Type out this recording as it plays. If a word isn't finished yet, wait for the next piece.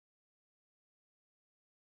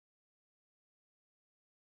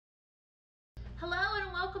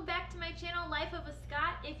welcome back to my channel, Life of a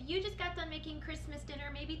Scot. If you just got done making Christmas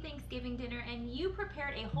dinner, maybe Thanksgiving dinner, and you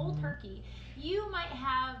prepared a whole turkey, you might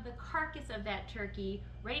have the carcass of that turkey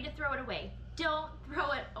ready to throw it away. Don't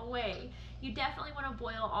throw it away. You definitely want to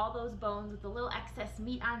boil all those bones with a little excess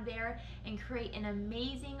meat on there and create an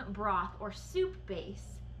amazing broth or soup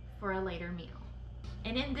base for a later meal.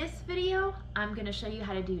 And in this video, I'm going to show you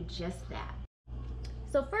how to do just that.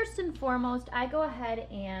 So first and foremost, I go ahead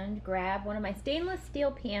and grab one of my stainless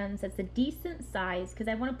steel pans that's a decent size because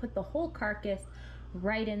I want to put the whole carcass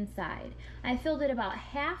right inside. I filled it about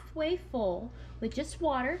halfway full with just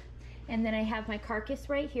water, and then I have my carcass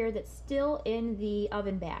right here that's still in the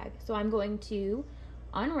oven bag. So I'm going to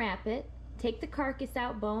unwrap it, take the carcass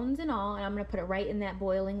out, bones and all, and I'm going to put it right in that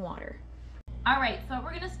boiling water. All right, so what we're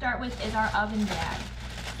going to start with is our oven bag.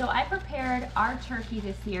 So I prepared our turkey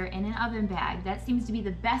this year in an oven bag. That seems to be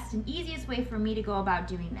the best and easiest way for me to go about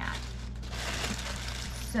doing that.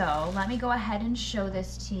 So let me go ahead and show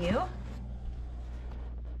this to you.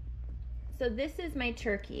 So this is my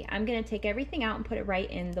turkey. I'm gonna take everything out and put it right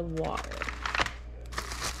in the water.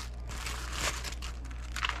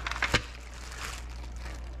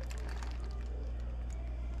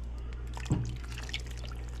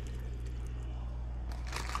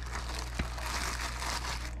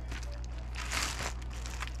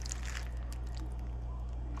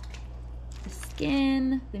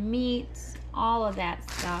 Skin, the meat, all of that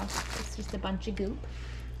stuff. It's just a bunch of goop.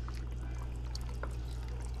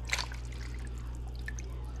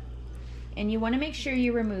 And you want to make sure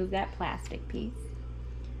you remove that plastic piece.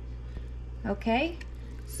 Okay,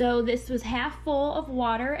 so this was half full of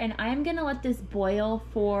water, and I'm gonna let this boil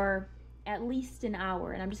for at least an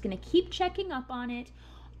hour, and I'm just gonna keep checking up on it.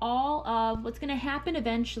 What's gonna happen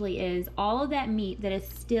eventually is all of that meat that is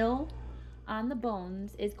still on the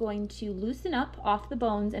bones is going to loosen up off the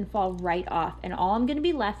bones and fall right off, and all I'm going to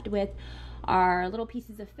be left with are little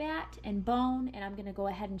pieces of fat and bone, and I'm going to go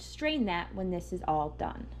ahead and strain that when this is all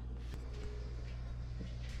done.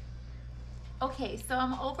 Okay, so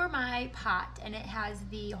I'm over my pot and it has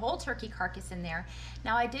the whole turkey carcass in there.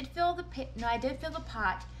 Now I did fill the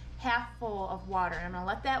pot half full of water, and I'm going to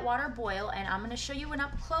let that water boil, and I'm going to show you an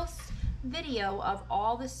up close video of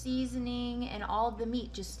all the seasoning and all of the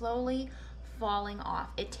meat just slowly falling off.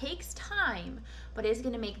 It takes time, but it is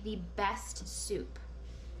going to make the best soup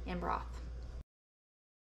and broth.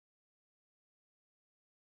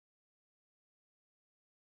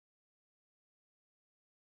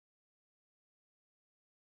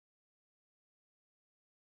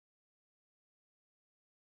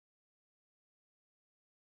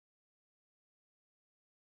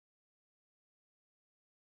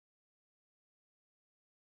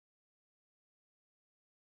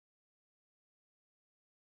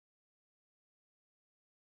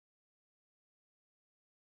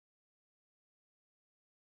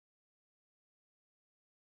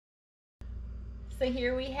 So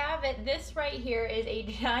here we have it. This right here is a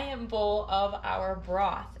giant bowl of our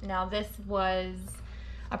broth. Now this was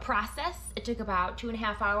a process. It took about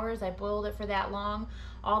 2.5 hours. I boiled it for that long.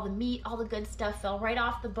 All the meat, all the good stuff fell right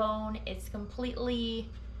off the bone. It's completely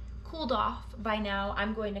cooled off by now.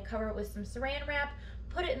 I'm going to cover it with some saran wrap,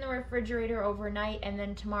 put it in the refrigerator overnight, and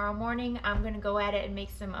then tomorrow morning I'm going to go at it and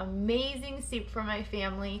make some amazing soup for my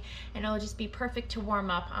family, and it'll just be perfect to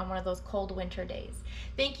warm up on one of those cold winter days.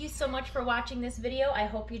 Thank you so much for watching this video. I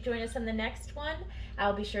hope you join us on the next one.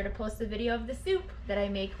 I'll be sure to post a video of the soup that I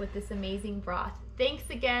make with this amazing broth. Thanks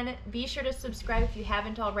again. Be sure to subscribe if you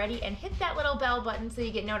haven't already, and hit that little bell button so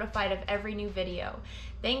you get notified of every new video.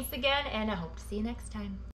 Thanks again, and I hope to see you next time.